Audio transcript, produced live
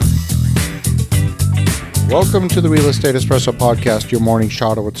Welcome to the Real Estate Espresso Podcast, your morning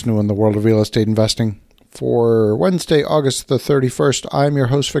shot of what's new in the world of real estate investing. For Wednesday, August the 31st, I'm your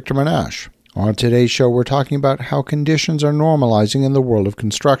host, Victor Menashe. On today's show, we're talking about how conditions are normalizing in the world of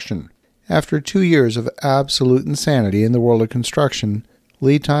construction. After 2 years of absolute insanity in the world of construction,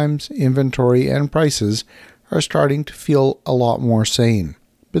 lead times, inventory, and prices are starting to feel a lot more sane.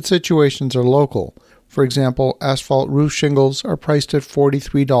 But situations are local. For example, asphalt roof shingles are priced at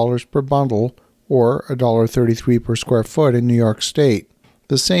 $43 per bundle, or $1.33 per square foot in New York State.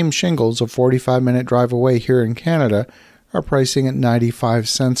 The same shingles a 45-minute drive away here in Canada are pricing at 95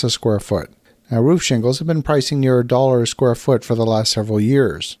 cents a square foot. Now, roof shingles have been pricing near $1 a square foot for the last several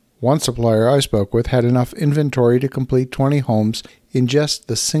years. One supplier I spoke with had enough inventory to complete 20 homes in just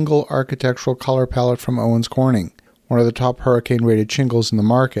the single architectural color palette from Owens Corning, one of the top hurricane-rated shingles in the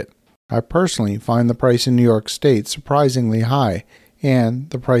market. I personally find the price in New York State surprisingly high, and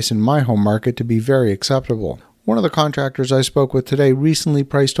the price in my home market to be very acceptable. One of the contractors I spoke with today recently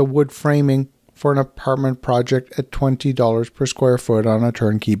priced a wood framing for an apartment project at $20 per square foot on a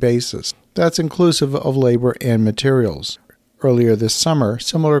turnkey basis. That's inclusive of labor and materials. Earlier this summer,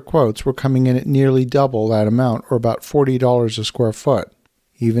 similar quotes were coming in at nearly double that amount, or about $40 a square foot.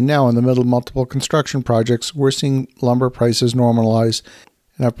 Even now, in the middle of multiple construction projects, we're seeing lumber prices normalize,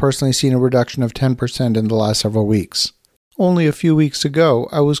 and I've personally seen a reduction of 10% in the last several weeks. Only a few weeks ago,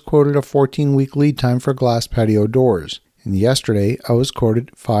 I was quoted a 14-week lead time for glass patio doors, and yesterday I was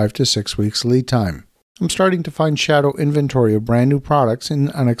quoted 5 to 6 weeks lead time. I'm starting to find shadow inventory of brand new products in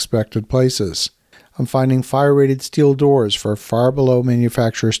unexpected places. I'm finding fire-rated steel doors for far below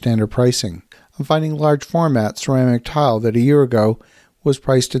manufacturer standard pricing. I'm finding large format ceramic tile that a year ago was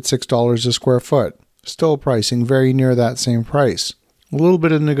priced at $6 a square foot, still pricing very near that same price. A little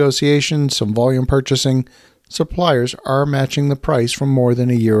bit of negotiation, some volume purchasing. Suppliers are matching the price from more than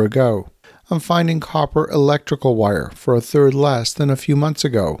a year ago. I'm finding copper electrical wire for a third less than a few months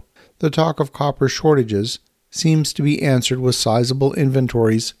ago. The talk of copper shortages seems to be answered with sizable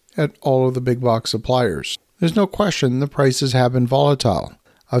inventories at all of the big box suppliers. There's no question the prices have been volatile.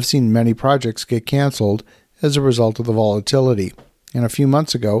 I've seen many projects get canceled as a result of the volatility. And a few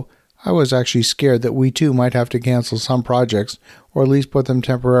months ago, I was actually scared that we too might have to cancel some projects or at least put them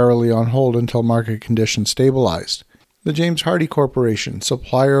temporarily on hold until market conditions stabilized. The James Hardie Corporation,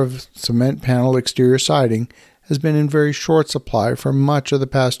 supplier of cement panel exterior siding, has been in very short supply for much of the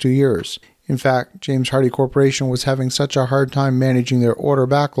past 2 years. In fact, James Hardie Corporation was having such a hard time managing their order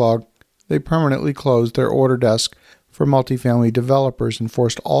backlog, they permanently closed their order desk for multifamily developers and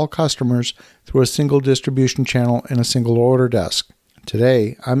forced all customers through a single distribution channel and a single order desk.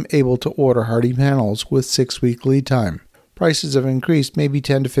 Today, I'm able to order Hardie panels with 6-week lead time. Prices have increased maybe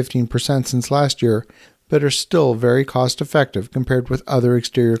 10 to 15% since last year, but are still very cost-effective compared with other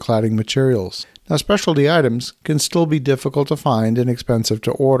exterior cladding materials. Now, specialty items can still be difficult to find and expensive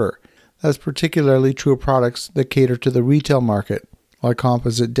to order. That's particularly true of products that cater to the retail market, like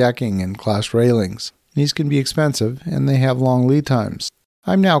composite decking and glass railings. These can be expensive, and they have long lead times.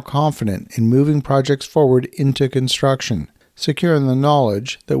 I'm now confident in moving projects forward into construction, secure in the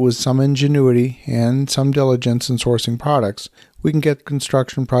knowledge that with some ingenuity and some diligence in sourcing products, we can get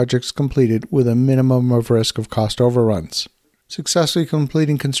construction projects completed with a minimum of risk of cost overruns. Successfully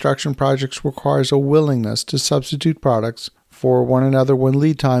completing construction projects requires a willingness to substitute products for one another when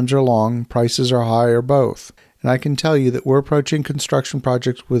lead times are long, prices are high, or both. And I can tell you that we're approaching construction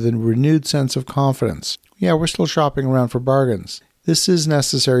projects with a renewed sense of confidence. Yeah, we're still shopping around for bargains. This is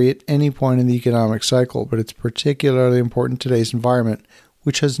necessary at any point in the economic cycle, but it's particularly important in today's environment,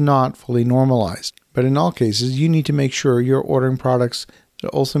 which has not fully normalized. But in all cases, you need to make sure you're ordering products that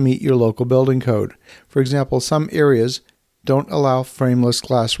also meet your local building code. For example, some areas don't allow frameless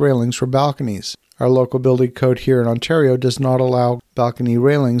glass railings for balconies. Our local building code here in Ontario does not allow balcony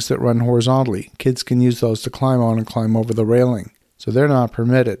railings that run horizontally. Kids can use those to climb on and climb over the railing, so they're not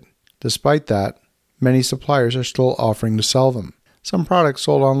permitted. Despite that, many suppliers are still offering to sell them. Some products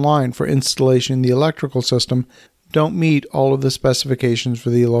sold online for installation in the electrical system don't meet all of the specifications for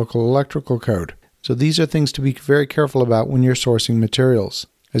the local electrical code. So these are things to be very careful about when you're sourcing materials.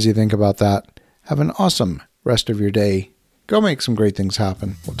 As you think about that, have an awesome rest of your day. Go make some great things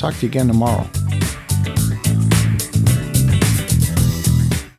happen. We'll talk to you again tomorrow.